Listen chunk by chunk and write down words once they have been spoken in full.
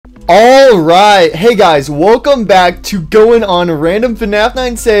Alright, hey guys, welcome back to Going on Random FNAF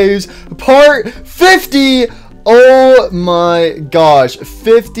 9 Saves, part 50! Oh my gosh,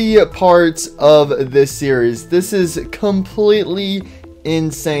 50 parts of this series. This is completely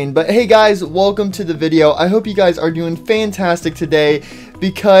insane. But hey guys, welcome to the video. I hope you guys are doing fantastic today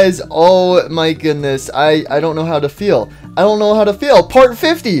because, oh my goodness, I don't know how to feel. I don't know how to feel. Part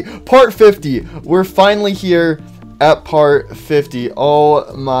 50! Part 50! We're finally here at part 50.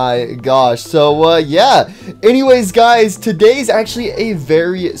 Oh my gosh. So yeah, anyways guys, today's actually a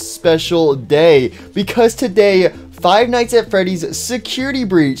very special day because today Five Nights at Freddy's Security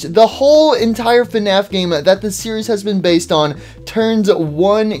Breach, the whole entire FNAF game that the series has been based on, turns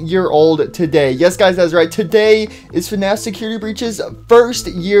 1 year old today. Yes guys, that's right, today is FNAF Security Breach's first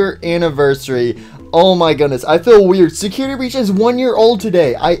year anniversary. Oh my goodness, I feel weird. Security Breach is 1 year old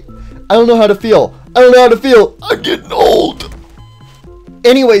today. I don't know how to feel. I don't know how to feel. I'm getting old.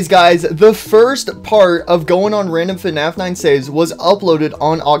 Anyways, guys, the first part of Going on Random FNAF 9 Saves was uploaded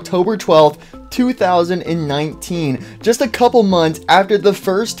on October 12th, 2019, just a couple months after the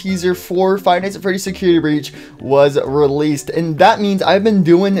first teaser for Five Nights at Freddy's Security Breach was released. And that means I've been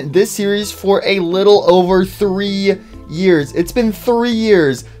doing this series for a little over 3 years. It's been 3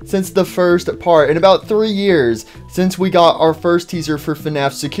 years since the first part, and about 3 years since we got our first teaser for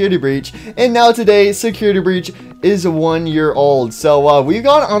FNAF Security Breach, and now today Security Breach is 1 year old. So we've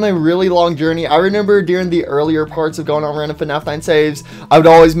gone on a really long journey. I remember during the earlier parts of Going on Random FNAF 9 Saves, I would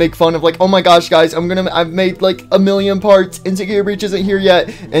always make fun of like, oh my gosh guys, I've made like 1,000,000 parts and Security Breach isn't here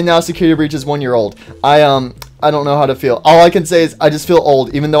yet, and now Security Breach is 1 year old. I don't know how to feel. All I can say is I just feel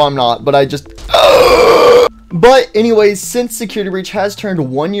old, even though I'm not, but I just But anyways, since Security Breach has turned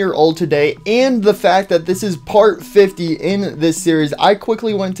 1 year old today, and the fact that this is part 50 in this series, I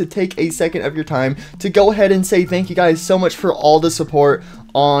quickly wanted to take a second of your time to go ahead and say thank you guys so much for all the support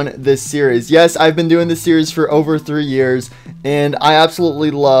on this series. Yes, I've been doing this series for over 3 years, and I absolutely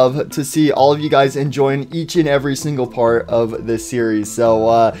love to see all of you guys enjoying each and every single part of this series.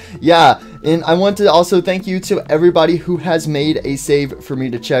 So yeah, and I want to also thank you to everybody who has made a save for me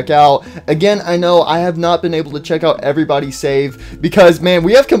to check out. Again, I know I have not been able to check out everybody's save because, man,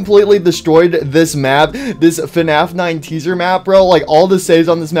 we have completely destroyed this map, this FNAF 9 teaser map, bro. Like, all the saves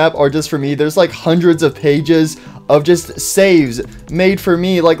on this map are just for me. There's like hundreds of pages of just saves made for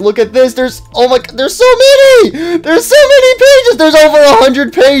me. Like, look at this. There's, oh my, there's so many. There's so many pages. There's over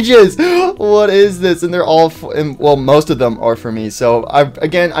 100 pages. What is this? And they're all, well, most of them are for me. So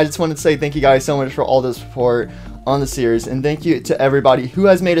again, I just want to say thank you guys so much for all the support on the series, and thank you to everybody who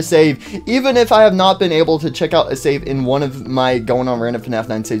has made a save. Even if I have not been able to check out a save in one of my Going on Random FNAF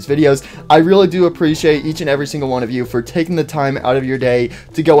 9 Saves videos, I really do appreciate each and every single one of you for taking the time out of your day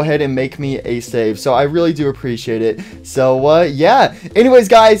to go ahead and make me a save. So I really do appreciate it. So yeah, anyways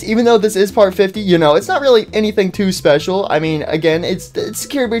guys, even though this is part 50, you know, it's not really anything too special. I mean, again, it's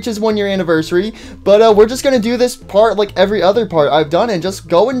Security Breach's 1 year anniversary, but we're just gonna do this part like every other part I've done and just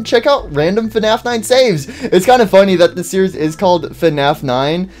go and check out Random FNAF 9 Saves. It's kind of funny that the series is called FNAF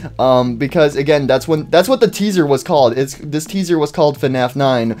 9 because, again, that's what the teaser was called. This teaser was called FNAF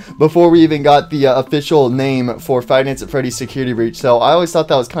 9 before we even got the official name for Five Nights at Freddy's Security Breach. So I always thought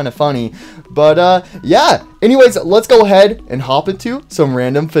that was kind of funny. But yeah, anyways, let's go ahead and hop into some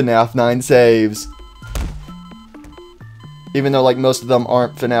random FNAF 9 saves. Even though like most of them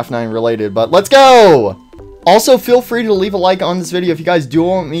aren't FNAF 9 related, but let's go! Also, feel free to leave a like on this video if you guys do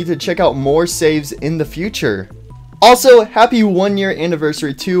want me to check out more saves in the future. Also, happy 1 year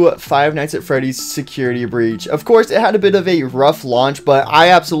anniversary to Five Nights at Freddy's Security Breach. Of course, it had a bit of a rough launch, but I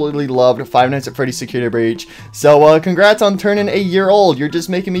absolutely loved Five Nights at Freddy's Security Breach. So, congrats on turning a year old. You're just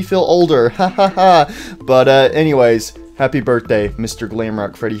making me feel older. Ha ha ha. But, anyways, happy birthday, Mr.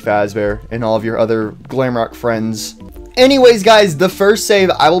 Glamrock Freddy Fazbear, and all of your other Glamrock friends. Anyways guys, the first save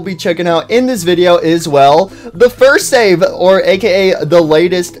I will be checking out in this video is, well, the first save, or aka the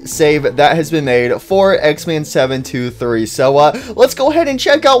latest save that has been made for X-Man 723. So let's go ahead and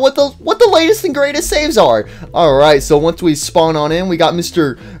check out what the latest and greatest saves are. Alright, so once we spawn on in, we got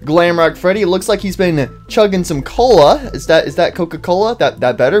Mr. Glamrock Freddy. It looks like he's been chugging some cola. Is that Coca-Cola?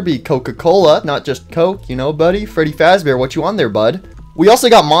 That better be Coca-Cola, not just Coke, you know, buddy. Freddy Fazbear, what you on there, bud? We also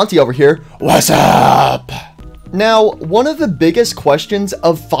got Monty over here. What's up? Now, one of the biggest questions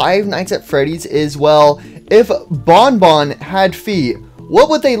of Five Nights at Freddy's is, well, if BonBon had feet, what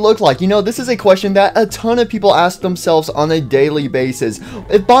would they look like? You know, this is a question that a ton of people ask themselves on a daily basis.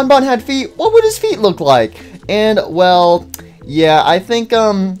 If BonBon had feet, what would his feet look like? And, well, yeah, I think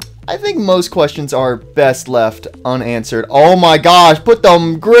most questions are best left unanswered. Oh my gosh, put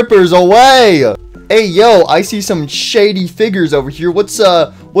them grippers away! Hey, yo, I see some shady figures over here. What's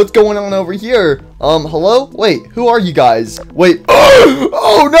going on over here? Hello? Wait, who are you guys? Wait.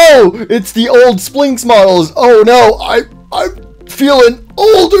 Oh no! It's the old Splinks models. Oh no, I'm feeling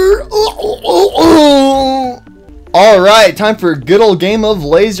older. Alright, time for a good old game of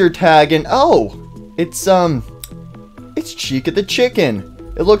laser tag. And oh, it's Chica the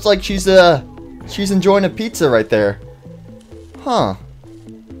chicken. It looks like she's enjoying a pizza right there. Huh.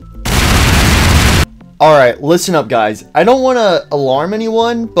 Alright, listen up guys. I don't want to alarm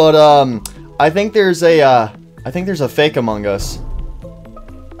anyone, but I think there's a fake among us.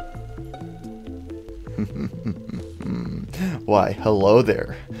 Why, hello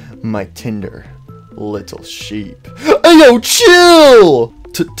there, my tender little sheep. Hey, yo, chill!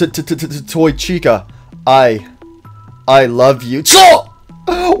 Toy Chica, I love you.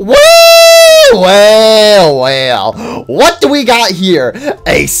 Well, what do we got here?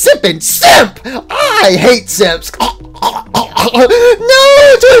 A sippin' simp! I hate simps! No,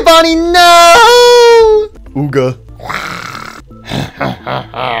 Toy Bonnie, no! Ooga.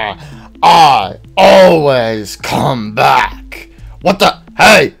 I always come back. What the?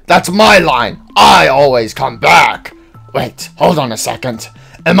 Hey, that's my line. I always come back. Wait, hold on a second.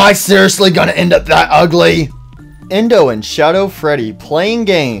 Am I seriously gonna end up that ugly? Endo and Shadow Freddy playing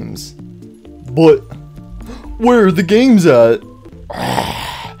games. But where are the games at?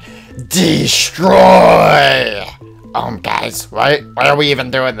 Destroy! Guys, why are we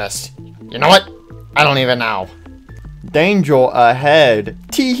even doing this? You know what? I don't even know. Danger ahead.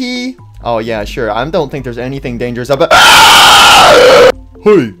 Teehee. Oh yeah, sure. I don't think there's anything dangerous about.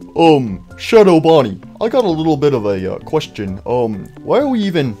 Hey, Shadow Bonnie. I got a little bit of a question. Why are we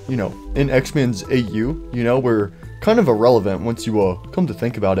even, in X-Men's AU? We're kind of irrelevant once you come to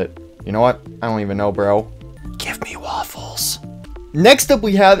think about it. You know what? I don't even know, bro. Give me waffles. Next up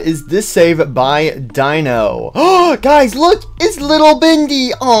we have is this save by Dino. Oh, guys, look! It's little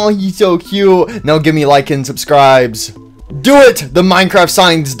Bendy! Oh, he's so cute. Now give me like and subscribes. Do it! The Minecraft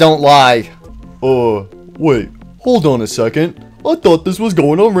signs don't lie. Wait. Hold on a second. I thought this was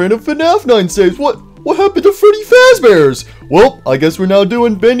going on random FNAF 9 saves. What happened to Freddy Fazbear's? Well, I guess we're now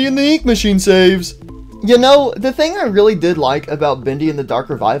doing Bendy and the Ink Machine saves. The thing I really did like about Bendy and the Dark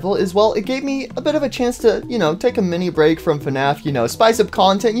Revival is, well, it gave me a bit of a chance to, take a mini break from FNAF, spice up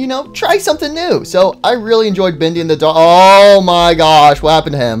content, try something new. So I really enjoyed Bendy and the Dark. Oh my gosh, what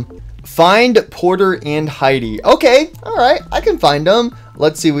happened to him? Find Porter and Heidi. Okay, alright, I can find them.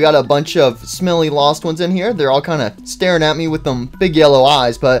 Let's see, we got a bunch of smelly lost ones in here. They're all kind of staring at me with them big yellow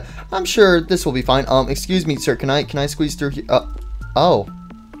eyes, but I'm sure this will be fine. Excuse me, sir, can I squeeze through here? Oh.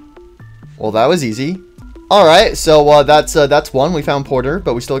 Well, that was easy. Alright, so that's one. We found Porter,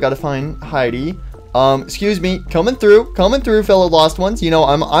 but we still gotta find Heidi. Excuse me, coming through, fellow lost ones.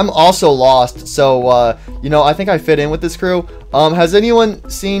 I'm also lost, so I think I fit in with this crew. Has anyone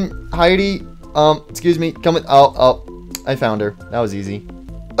seen Heidi? Excuse me, coming. Oh, I found her. That was easy.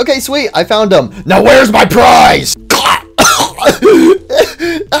 Okay, sweet, I found him. Now where's my prize?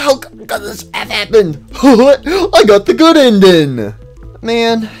 How could this have happened? I got the good ending.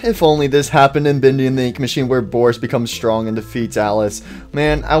 Man, if only this happened in Bendy and the Ink Machine where Boris becomes strong and defeats Alice.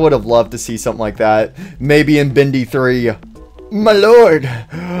 Man, I would have loved to see something like that. Maybe in Bendy 3. My lord,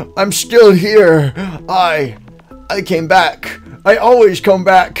 I'm still here. I came back. I always come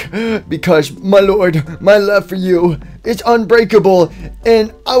back. Because, my lord, my love for you is unbreakable.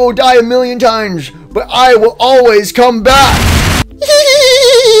 And I will die 1,000,000 times. But I will always come back.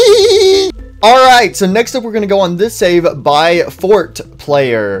 Alright, so next up we're going to go on this save by Fort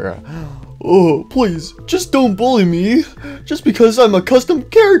Player. Oh, please, just don't bully me. Just because I'm a custom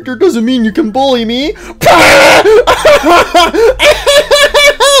character doesn't mean you can bully me.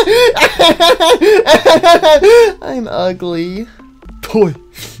 I'm ugly.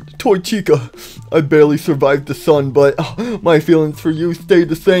 Toy Chica, I barely survived the sun, but my feelings for you stay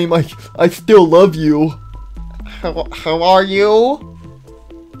the same. I still love you. How are you?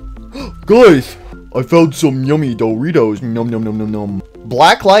 Guys, I found some yummy Doritos. Nom nom nom nom nom.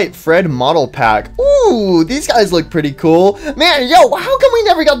 Blacklight Fred model pack. Ooh, these guys look pretty cool. Man, yo, how come we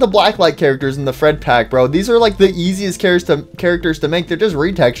never got the Blacklight characters in the Fred pack, bro? These are like the easiest characters to make. They're just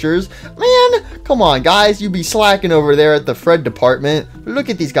retextures. Man, come on, guys. You be slacking over there at the Fred department. Look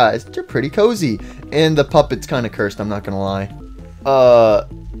at these guys. They're pretty cozy. And the puppet's kind of cursed, I'm not gonna lie.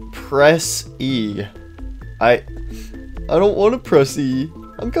 Press E. I don't want to press E.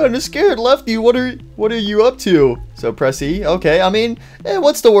 I'm kind of scared, Lefty. What are you up to? So press E. Okay. I mean,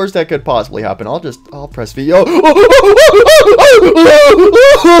 what's the worst that could possibly happen? I'll press V. Oh.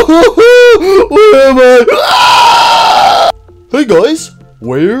 Where am I? Hey guys,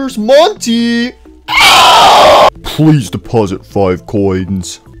 where's Monty? Please deposit 5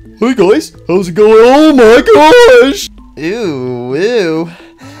 coins. Hey guys, how's it going? Oh my gosh! Ooh, ooh.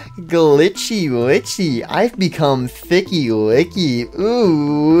 Glitchy witchy. I've become thicky wicky.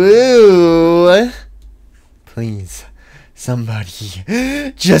 Ooh, ooh. Please, somebody,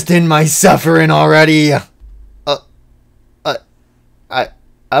 just end my suffering already.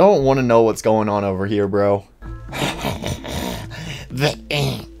 I don't want to know what's going on over here, bro. The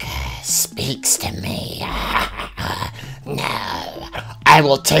ink speaks to me. No, I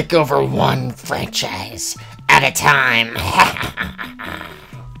will take over one franchise at a time.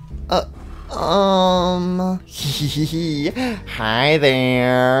 Hi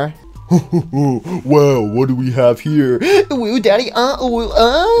there. Wow, what do we have here? Woo, daddy,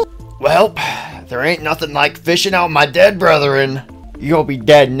 Well, there ain't nothing like fishing out my dead brethren. You'll be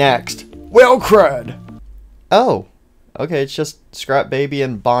dead next. Well, crud. Oh, okay, it's just Scrap Baby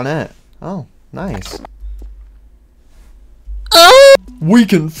and Bonnet. Oh, nice. We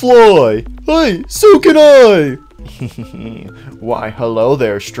can fly. Hey, so can I. Why, hello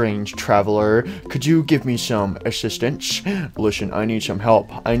there, strange traveler. Could you give me some assistance? Listen, I need some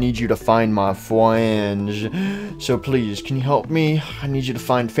help. I need you to find my friends. So please, can you help me? I need you to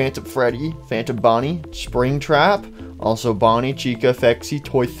find Phantom Freddy, Phantom Bonnie, Springtrap, also Bonnie, Chica, Fexy,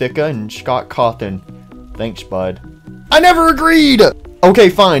 Toy Thicka, and Scott Cawthon. Thanks, bud. I never agreed! Okay,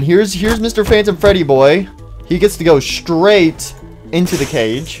 fine. Here's Mr. Phantom Freddy boy. He gets to go straight into the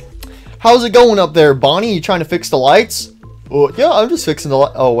cage. How's it going up there, Bonnie? You trying to fix the lights? Oh, yeah, I'm just fixing the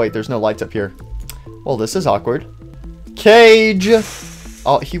light. Oh, wait, there's no lights up here. Well, this is awkward. Cage!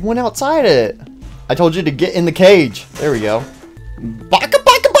 Oh, he went outside it. I told you to get in the cage. There we go. Baka,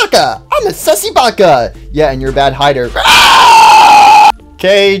 baka, baka! I'm a sussy baka! Yeah, and you're a bad hider.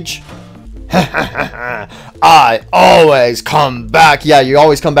 Cage! I always come back. Yeah, you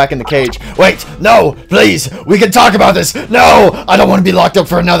always come back in the cage. Wait, no, please, we can talk about this. No, I don't want to be locked up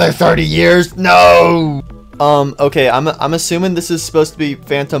for another 30 years. No. Okay, I'm assuming this is supposed to be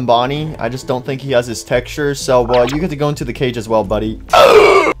Phantom Bonnie. I just don't think he has his texture, so you get to go into the cage as well, buddy.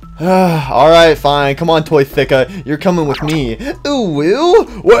 Alright, fine. Come on, Toy Thicka. You're coming with me. Ooh, Will?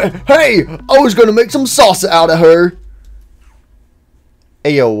 What? Hey, I was gonna make some salsa out of her.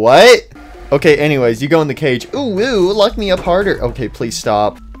 Ayo, what? Okay, anyways, you go in the cage. Ooh, ooh, lock me up harder. Okay, please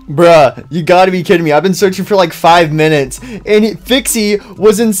stop. Bruh, you gotta be kidding me. I've been searching for like 5 minutes, and Fixie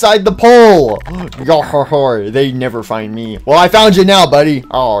was inside the pole. They never find me. Well, I found you now, buddy.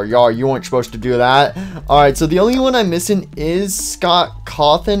 Oh, yeah, you weren't supposed to do that. Alright, so the only one I'm missing is Scott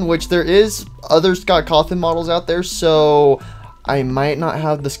Cawthon, which there is other Scott Cawthon models out there, so I might not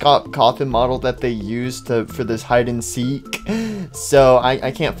have the Scott Cawthon model that they used for this hide and seek. So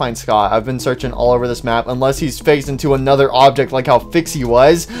I can't find Scott. I've been searching all over this map unless he's phased into another object like how Fixie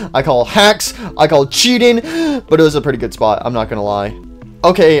was. I call hacks, I call cheating, but it was a pretty good spot, I'm not gonna lie.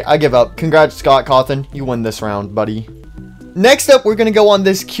 Okay, I give up. Congrats, Scott Cawthon. You win this round, buddy. Next up, we're gonna go on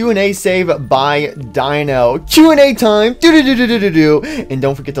this Q&A save by Dino. Q&A time. And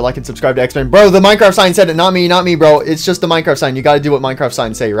don't forget to like and subscribe to X-Men. Bro, the Minecraft sign said it, not me, bro. It's just the Minecraft sign. You gotta do what Minecraft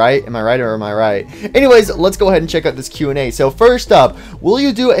signs say, right? Am I right or am I right? Anyways, let's go ahead and check out this Q&A. So first up, will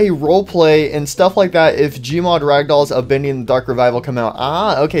you do a roleplay and stuff like that if Gmod Ragdolls of Bendy and the Dark Revival come out?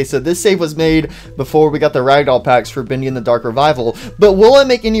 Ah, okay, so this save was made before we got the Ragdoll packs for Bendy and the Dark Revival. But will I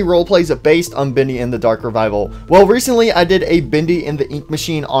make any roleplays based on Bendy and the Dark Revival? Well, recently I did a Bendy and the Ink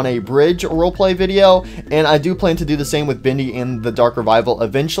Machine on a bridge roleplay video, and I do plan to do the same with Bendy and the Dark Revival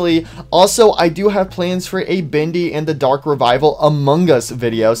eventually. Also, I do have plans for a Bendy and the Dark Revival Among Us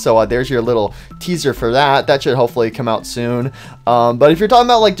video, so there's your little teaser for that. That should hopefully come out soon. But if you're talking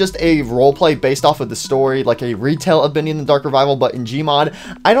about like just a roleplay based off of the story, like a retell of Bendy and the Dark Revival but in Gmod,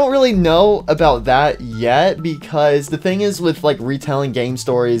 I don't really know about that yet, because the thing is with like retelling game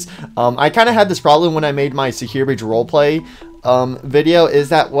stories, I kind of had this problem when I made my Secure Bridge roleplay video, is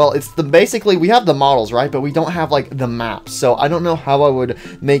that, well, it's basically we have the models, right, but we don't have like the maps. So I don't know how I would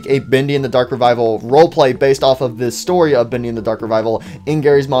make a Bendy and the Dark Revival roleplay based off of this story of Bendy and the Dark Revival in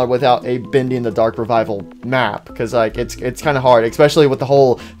Gary's mod without a Bendy and the Dark Revival map, because like it's kind of hard, especially with the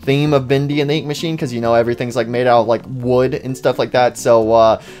whole theme of Bendy and the Ink Machine, because you know everything's like made out of like wood and stuff like that. So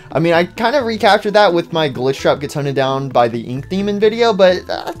I mean, I kind of recaptured that with my glitch trap gets hunted down by the ink demon video, but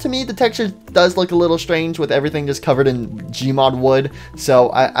to me the texture does look a little strange with everything just covered in Gmod wood.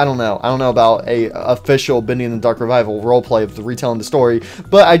 So I don't know. I don't know about a official Bendy and the Dark Revival roleplay of the retelling the story,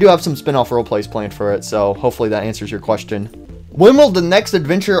 but I do have some spin-off roleplays planned for it, so hopefully that answers your question. When will the next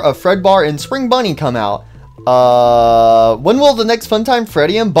adventure of Fredbar and Spring Bunny come out? When will the next Funtime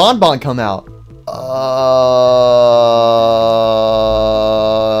Freddy and BonBon come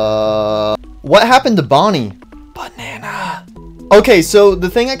What happened to Bonnie? Banana. Okay, so the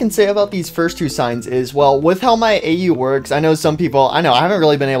thing I can say about these first two signs is, well, with how my AU works, I know some people, I haven't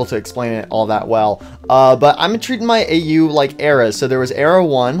really been able to explain it all that well, but I'm treating my AU like eras. So there was era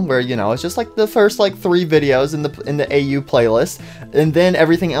 1, where, you know, it's just like the first like 3 videos in the AU playlist, and then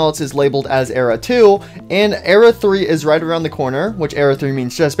everything else is labeled as era 2, and era 3 is right around the corner, which era 3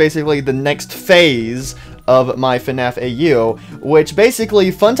 means just basically the next phase of my FNAF AU, which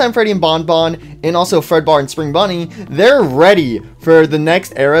basically Funtime Freddy and BonBon, and also Fredbar and Spring Bunny, they're ready for the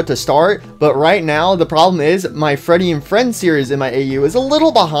next era to start. But right now, the problem is my Freddy and Friends series in my AU is a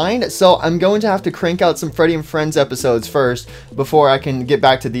little behind, so I'm going to have to crank out some Freddy and Friends episodes first before I can get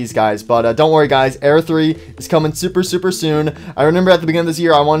back to these guys. But don't worry, guys, era 3 is coming super soon. I remember at the beginning of this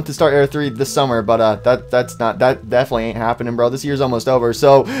year, I wanted to start era 3 this summer, but that definitely ain't happening, bro. This year's almost over,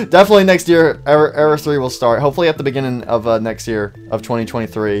 so definitely next year, era 3 will start, hopefully at the beginning of next year of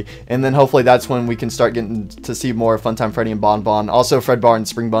 2023, and then hopefully that's when we can start getting to see more Funtime Freddy and BonBon. Also Fredbar and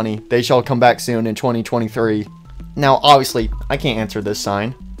Spring Bunny, they shall come back soon in 2023. Now obviously I can't answer this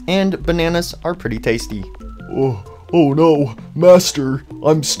sign, and bananas are pretty tasty. Oh no, Master,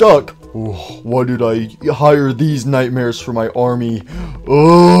 I'm stuck. Oh, why did I hire these nightmares for my army?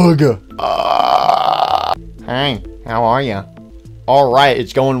 Ugh. Hey, how are ya? Alright,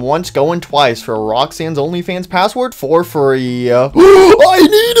 it's going once, going twice for Roxanne's OnlyFans password for free. I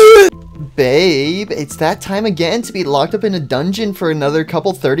need it! Babe, it's that time again to be locked up in a dungeon for another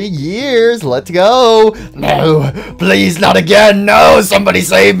couple 30 years. Let's go. No, please, not again. No, somebody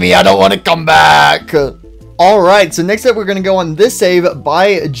save me. I don't want to come back. Alright, so next up we're going to go on this save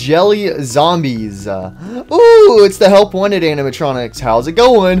by Jelly Zombies. Ooh, it's the Help Wanted animatronics. How's it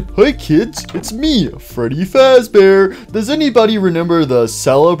going? Hey kids, it's me, Freddy Fazbear. Does anybody remember the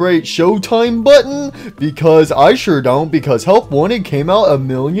Celebrate Showtime button? Because I sure don't, because Help Wanted came out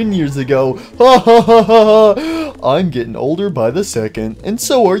 1,000,000 years ago. Ha ha ha ha ha. I'm getting older by the second, and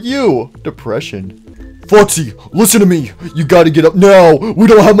so are you. Depression. Foxy, listen to me. You gotta get up now. We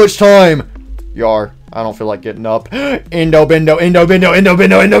don't have much time. Yar. I don't feel like getting up. Indo, bindo, indo, bindo, indo,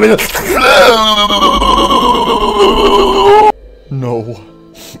 bindo, indo, bindo.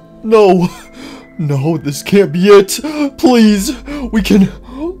 No, this can't be it. Please, we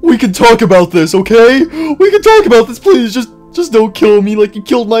can talk about this, okay? We can talk about this, please. Just don't kill me like you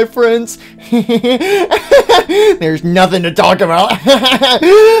killed my friends. There's nothing to talk about.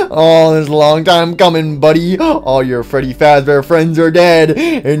 Oh, this is a long time coming, buddy. All your Freddy Fazbear friends are dead,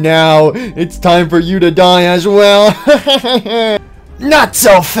 and now it's time for you to die as well. Not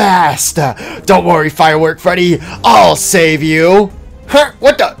so fast. Don't worry, Firework Freddy. I'll save you. Huh?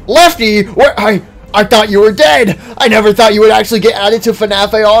 What the? Lefty? What? I thought you were dead. I never thought you would actually get added to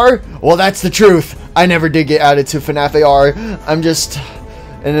FNAF AR. Well, that's the truth. I never did get added to FNAF AR. I'm just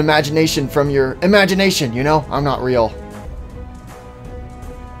an imagination from your imagination, you know? I'm not real.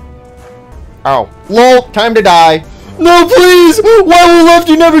 Oh. Lol, time to die. No, please! Why will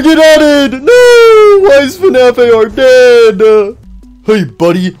Lefty never get added? No! Why is FNAF AR dead? Hey,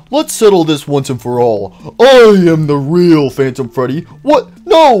 buddy, let's settle this once and for all. I am the real Phantom Freddy. What?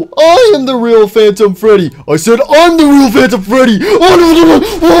 No, I am the real Phantom Freddy. I said I'm the real Phantom Freddy.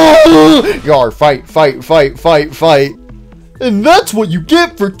 Yar, fight. And that's what you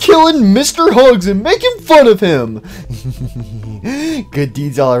get for killing Mr. Hugs and making fun of him. Good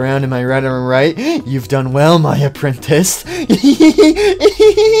deeds all around, am I right? You've done well, my apprentice.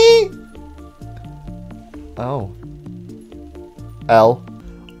 Oh. L.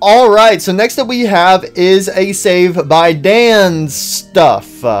 Alright, so next up we have is a save by Dan's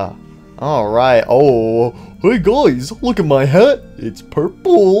stuff. Alright, oh. Hey guys, look at my hat. It's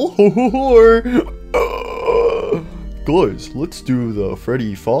purple. Guys, let's do the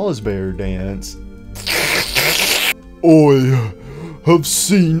Freddy Fazbear dance. I have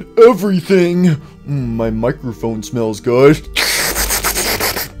seen everything. My microphone smells good.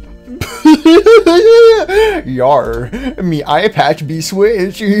 Yar, me eye patch be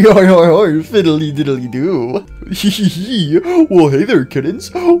switch. Yar, fiddly diddly do. Well, hey there,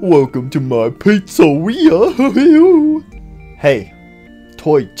 kittens. Welcome to my pizzeria. Hey,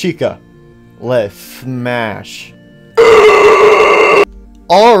 toy chica, let's smash.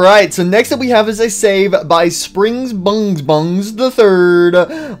 Alright, so next up we have is a save by Springs Bungs the Third.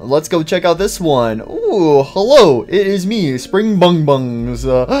 Let's go check out this one. Ooh, hello, it is me, Spring Bungs.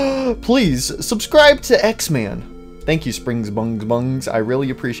 Please, subscribe to X-Man. Thank you, Springs Bungs. I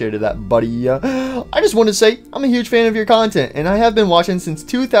really appreciated that, buddy. I just want to say, I'm a huge fan of your content, and I have been watching since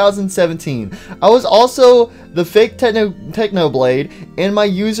 2017. I was also the fake Technoblade, and my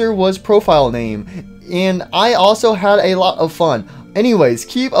user was profile name. And I also had a lot of fun. Anyways,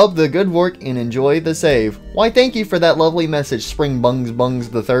 keep up the good work and enjoy the save. Why, thank you for that lovely message, Spring Bungs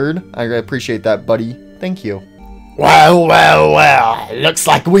the third. I appreciate that, buddy. Thank you. Well, well, well. Looks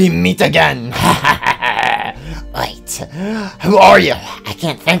like we meet again. Wait, who are you? I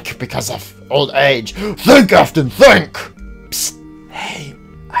can't think because of old age. Think, Afton, think! Psst. Hey,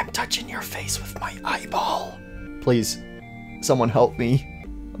 I'm touching your face with my eyeball. Please, someone help me.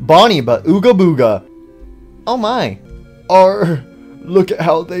 Bonnie, but ooga booga. Oh my. Look at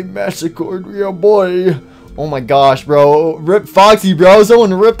how they massacred your boy. Oh my gosh, bro. Rip Foxy, bro.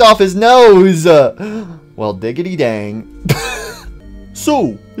 Someone ripped off his nose. Well, diggity dang.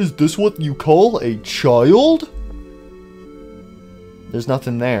 So, is this what you call a child? There's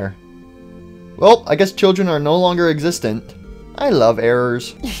nothing there. Well, I guess children are no longer existent. I love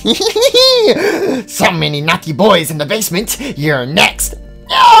errors. So many naughty boys in the basement. You're next.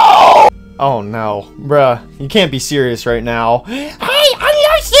 No! Oh no. Bruh, you can't be serious right now. Hey, I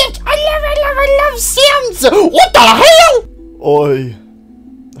love Sims! I love Sims! What the hell? I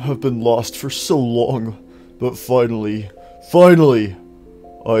have been lost for so long, but finally,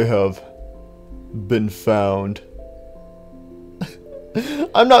 I have been found.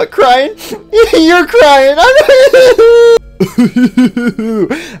 I'm not crying. You're crying.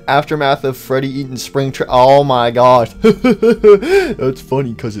 Aftermath of Freddy eating spring oh my gosh. That's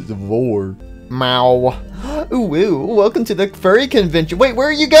funny because it's a vor. Meow. Ooh, welcome to the furry convention. Wait, where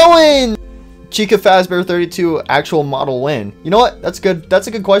are you going? Chica Fazbear 32 actual model win. You know what? That's good. That's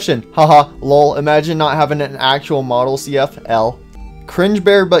a good question. Haha, lol. Imagine not having an actual model CFL. Cringe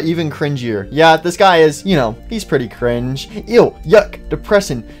bear, but even cringier. Yeah, this guy is, you know, he's pretty cringe. Ew, yuck,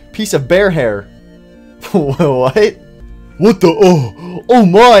 depressing, piece of bear hair. What? What the? Oh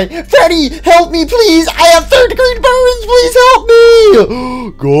my! Freddy, help me, please! I have 3rd grade burns! Please help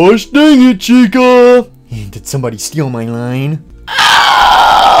me! Gosh dang it, Chica! Did somebody steal my line?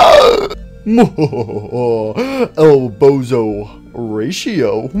 El Bozo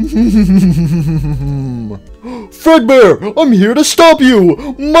ratio. Fredbear, I'm here to stop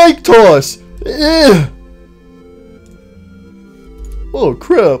you! Mic toss! Oh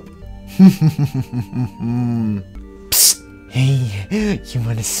crap. Psst. Hey, you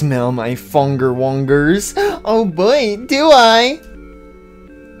wanna smell my fonger wongers? Oh boy, do I!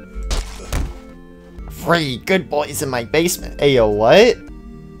 3 good boys in my basement. Ayo, what?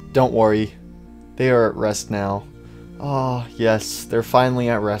 Don't worry, they are at rest now. Oh, yes, they're finally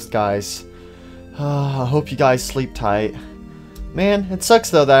at rest, guys. I hope you guys sleep tight. Man, it sucks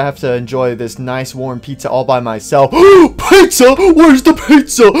though that I have to enjoy this nice warm pizza all by myself. Pizza? Where's the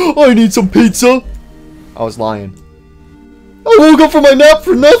pizza? I need some pizza. I was lying. I woke up from my nap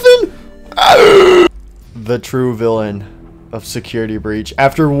for nothing? The true villain of Security Breach.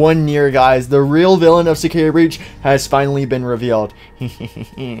 After 1 year, guys, the real villain of Security Breach has finally been revealed.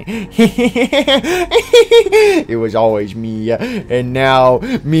 It was always me, and now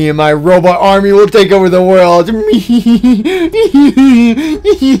me and my robot army will take over the world.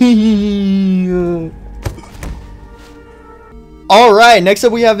 Alright, next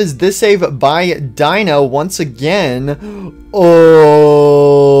up we have is this save by Dino once again.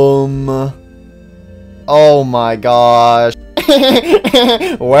 Oh my gosh.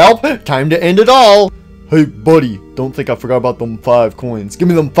 Well, time to end it all. Hey buddy, don't think I forgot about them 5 coins. Give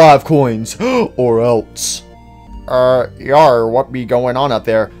me them 5 coins, or else. Yar, what be going on up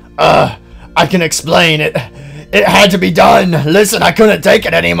there? I can explain it. It had to be done. Listen, I couldn't take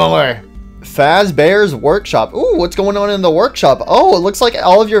it anymore. Fazbear's Workshop. Ooh, what's going on in the workshop? Oh, it looks like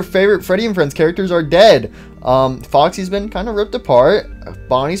all of your favorite Freddy and Friends characters are dead. Foxy's been kind of ripped apart.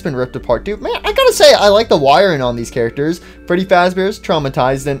 Bonnie's been ripped apart too. Man, I gotta say, I like the wiring on these characters. Freddy Fazbear's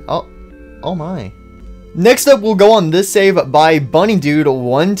traumatized and oh my. Next up, we'll go on this save by Bunny Dude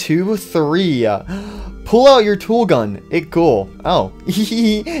 123. Pull out your tool gun. It cool. Oh,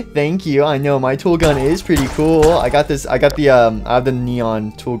 thank you. I know my tool gun is pretty cool. I got this. I have the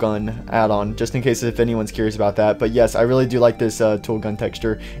neon tool gun add-on just in case if anyone's curious about that. But yes, I really do like this tool gun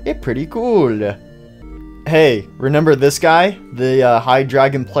texture. It's pretty cool. Hey, remember this guy, the High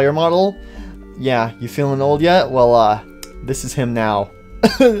Dragon player model? Yeah, you feeling old yet? Well, this is him now.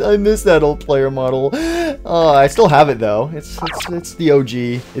 I miss that old player model. I still have it though. It's the OG.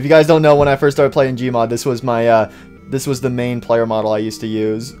 If you guys don't know, when I first started playing Gmod, this was my this was the main player model I used to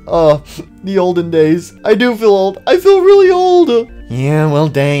use. The olden days. I do feel old. I feel really old. Yeah, well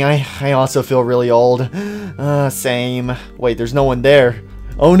dang, I also feel really old. Same. Wait, there's no one there.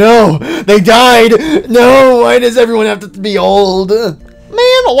 Oh no, they died. No, why does everyone have to be old? Man,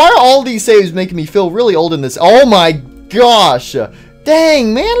 why are all these saves making me feel really old in this? Oh my gosh.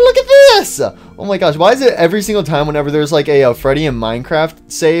 Dang, man, look at this! Oh my gosh, why is it every single time whenever there's like a Freddy and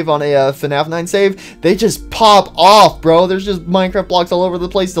Minecraft save on a FNAF 9 save, they just pop off, bro. There's just Minecraft blocks all over the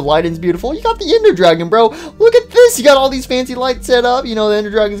place. The lighting's beautiful. You got the Ender Dragon, bro. Look at this. You got all these fancy lights set up. You know, the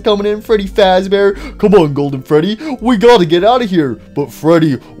Ender Dragon's coming in. Freddy Fazbear. Come on, Golden Freddy. We gotta get out of here. But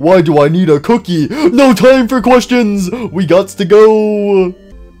Freddy, why do I need a cookie? No time for questions. We gots to go.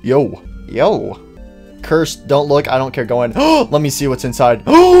 Yo. Cursed, don't look, I don't care, go in. Let me see what's inside.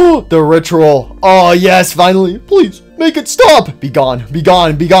 The ritual. Oh yes, finally. Please make it stop. Be gone,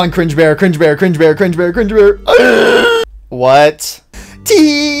 cringe bear. What?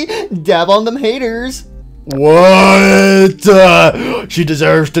 Dab on them haters. What? She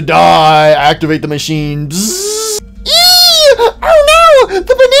deserves to die. Activate the machine. Oh no,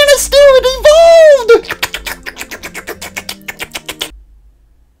 the banana stew, it evolved.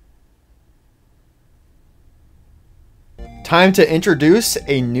 Time to introduce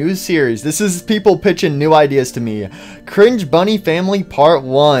a new series. This is people pitching new ideas to me. Cringe Bunny Family Part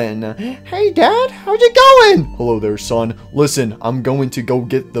 1. Hey Dad, how's it going? Hello there, son. Listen, I'm going to go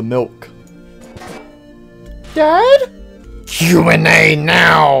get the milk. Dad? Q&A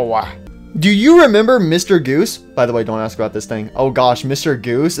now. Do you remember Mr. Goose? By the way, don't ask about this thing. Oh gosh, Mr.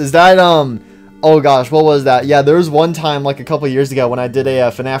 Goose? Is that, oh gosh, what was that? Yeah, there was one time, like a couple years ago, when I did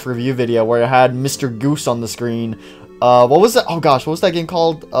a FNAF review video where I had Mr. Goose on the screen. What was that? Oh gosh, what was that game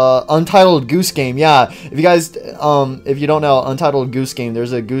called? Untitled Goose Game. Yeah, if you guys, if you don't know, Untitled Goose Game,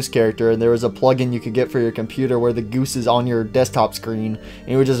 there's a goose character, and there was a plugin you could get for your computer where the goose is on your desktop screen, and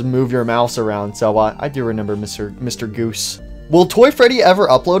you would just move your mouse around. So, I do remember Mr. Goose. Will Toy Freddy ever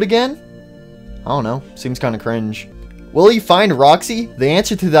upload again? I don't know. Seems kind of cringe. Will he find Roxy? The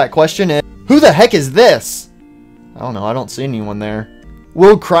answer to that question is, who the heck is this? I don't know. I don't see anyone there.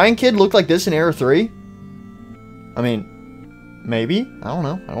 Will Crying Kid look like this in Error 3? I mean, maybe. I don't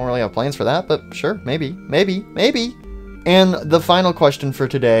know. I don't really have plans for that, but sure, maybe. And the final question for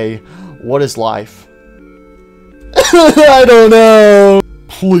today, what is life? I don't know.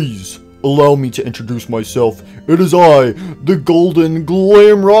 Please allow me to introduce myself. It is I, the Golden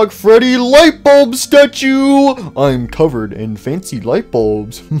Glamrock Freddy light bulb statue. I'm covered in fancy light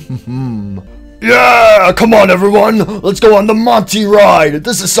bulbs. Yeah, come on everyone. Let's go on the Monty ride.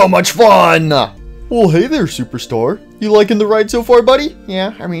 This is so much fun. Well, hey there, Superstar. You liking the ride so far, buddy?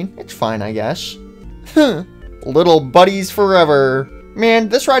 Yeah, I mean, it's fine, I guess. Little buddies forever. Man,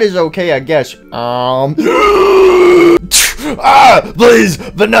 this ride is okay, I guess. Please,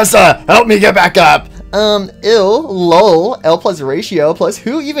 Vanessa, help me get back up. Lol, L plus ratio plus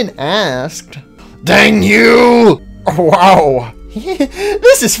who even asked? Dang you! Wow.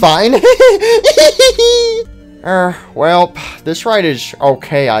 This is fine. Well, this ride is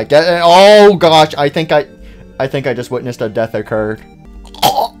okay, I guess. Oh gosh, I think I just witnessed a death occur.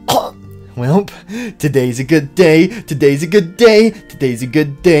 Well, today's a good day. Today's a good day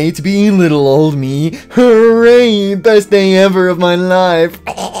to be little old me. Hooray! Best day ever of my life.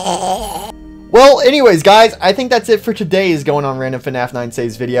 Well, anyways, guys, I think that's it for today's Going on Random FNAF 9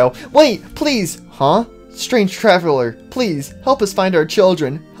 Saves video. Wait, please, huh? Strange Traveler, please, help us find our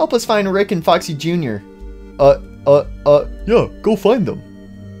children. Help us find Rick and Foxy Jr. Yeah, go find them.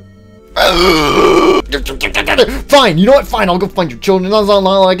 Fine, you know what? Fine, I'll go find your children. That's not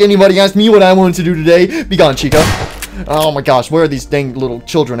like anybody asked me what I wanted to do today. Be gone, Chica. Oh my gosh, where are these dang little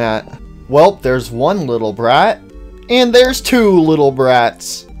children at? Well, there's one little brat, and there's two little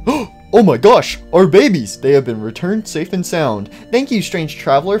brats. Oh my gosh, our babies! They have been returned safe and sound. Thank you, Strange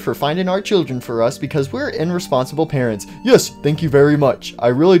Traveler, for finding our children for us because we're irresponsible parents. Yes, thank you very much. I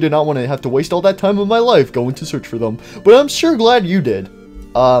really did not want to have to waste all that time of my life going to search for them, but I'm sure glad you did.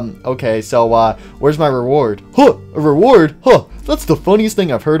 Okay, so, where's my reward? Huh, a reward? Huh, that's the funniest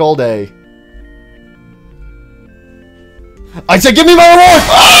thing I've heard all day. I said give me my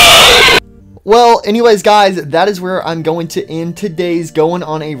reward! Well, anyways, guys, that is where I'm going to end today's Going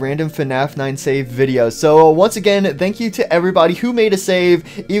on a Random FNAF 9 Save video. So, once again, thank you to everybody who made a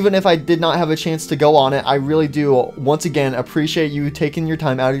save. Even if I did not have a chance to go on it, I really do, once again, appreciate you taking your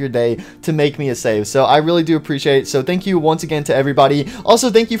time out of your day to make me a save. So, I really do appreciate it. So, thank you once again to everybody.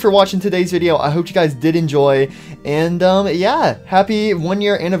 Also, thank you for watching today's video. I hope you guys did enjoy. And, yeah, happy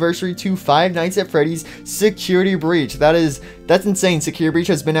 1-year anniversary to Five Nights at Freddy's Security Breach. That's insane. Security Breach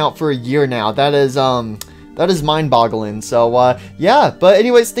has been out for a year now. That is mind-boggling. So, yeah. But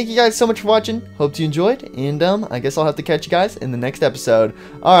anyways, thank you guys so much for watching. Hope you enjoyed. And, I guess I'll have to catch you guys in the next episode.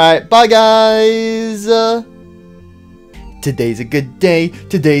 Alright, bye guys! Today's a good day,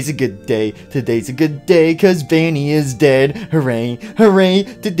 today's a good day, today's a good day, cause Vanny is dead. Hooray, hooray,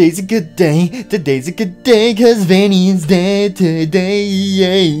 today's a good day, today's a good day, cause Vanny is dead today.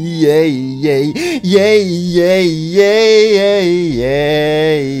 Yay, yay, yay, yay, yay, yay,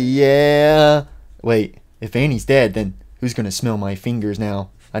 yay, yeah. Wait, if Vanny's dead, then who's gonna smell my fingers now?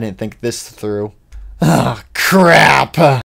 I didn't think this through. Ah, crap!